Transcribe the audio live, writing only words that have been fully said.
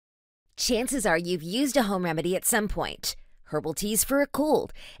Chances are you've used a home remedy at some point. Herbal teas for a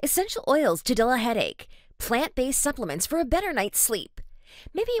cold, essential oils to dull a headache, plant-based supplements for a better night's sleep.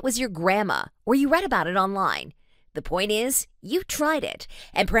 Maybe it was your grandma, or you read about it online. The point is, you tried it,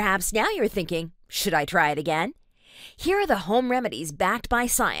 and perhaps now you're thinking, should I try it again? Here are the home remedies backed by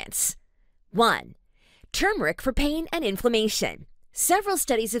science. 1. Turmeric for pain and inflammation. Several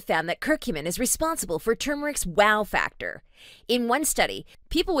studies have found that curcumin is responsible for turmeric's wow factor. In one study,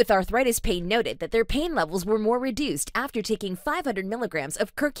 people with arthritis-pain noted that their pain levels were more reduced after taking 500 milligrams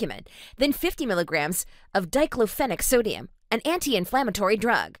of curcumin than 50 milligrams of diclofenac sodium, an anti-inflammatory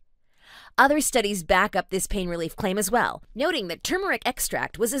drug. Other studies back up this pain relief claim as well, noting that turmeric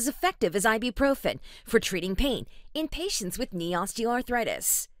extract was as effective as ibuprofen for treating pain in patients with knee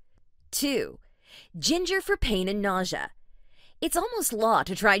osteoarthritis. 2. Ginger for pain and nausea. It's almost law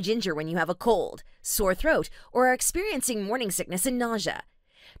to try ginger when you have a cold, sore throat, or are experiencing morning sickness and nausea.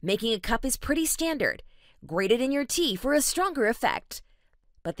 Making a cup is pretty standard. Grate it in your tea for a stronger effect.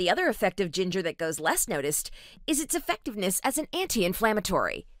 But the other effect of ginger that goes less noticed is its effectiveness as an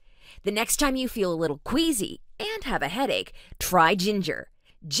anti-inflammatory. The next time you feel a little queasy and have a headache, try ginger.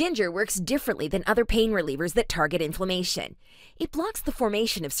 Ginger works differently than other pain relievers that target inflammation. It blocks the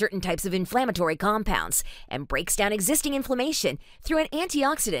formation of certain types of inflammatory compounds and breaks down existing inflammation through an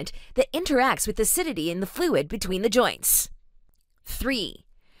antioxidant that interacts with acidity in the fluid between the joints. 3.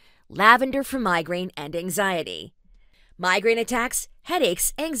 Lavender for migraine and anxiety. Migraine attacks,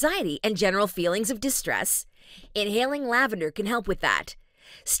 headaches, anxiety, and general feelings of distress. Inhaling lavender can help with that.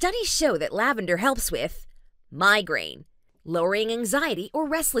 Studies show that lavender helps with migraine, lowering anxiety or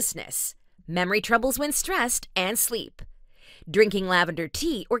restlessness, memory troubles when stressed, and sleep. Drinking lavender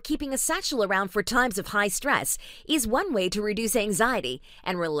tea or keeping a satchel around for times of high stress is one way to reduce anxiety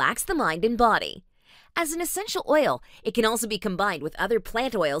and relax the mind and body. As an essential oil, it can also be combined with other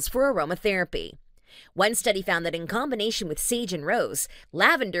plant oils for aromatherapy. One study found that in combination with sage and rose,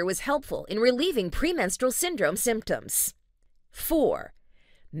 lavender was helpful in relieving premenstrual syndrome symptoms. 4.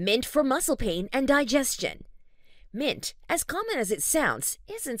 Mint for muscle pain and digestion. Mint, as common as it sounds,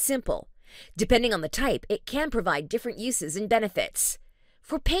 isn't simple. Depending on the type, it can provide different uses and benefits.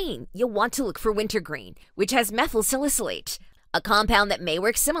 For pain, you'll want to look for wintergreen, which has methyl salicylate, a compound that may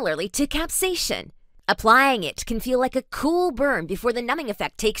work similarly to capsaicin. Applying it can feel like a cool burn before the numbing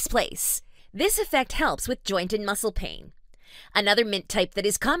effect takes place. This effect helps with joint and muscle pain. Another mint type that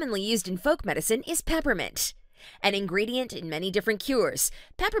is commonly used in folk medicine is peppermint. An ingredient in many different cures,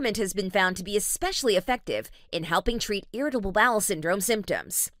 peppermint has been found to be especially effective in helping treat irritable bowel syndrome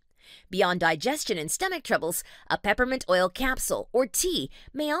symptoms. Beyond digestion and stomach troubles, a peppermint oil capsule or tea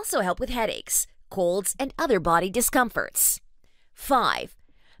may also help with headaches, colds, and other body discomforts. 5.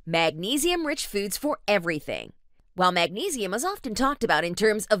 Magnesium-rich foods for everything. While magnesium is often talked about in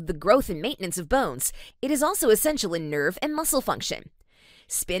terms of the growth and maintenance of bones, it is also essential in nerve and muscle function.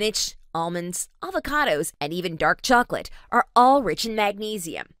 Spinach, almonds, avocados, and even dark chocolate are all rich in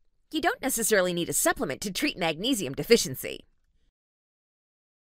magnesium. You don't necessarily need a supplement to treat magnesium deficiency.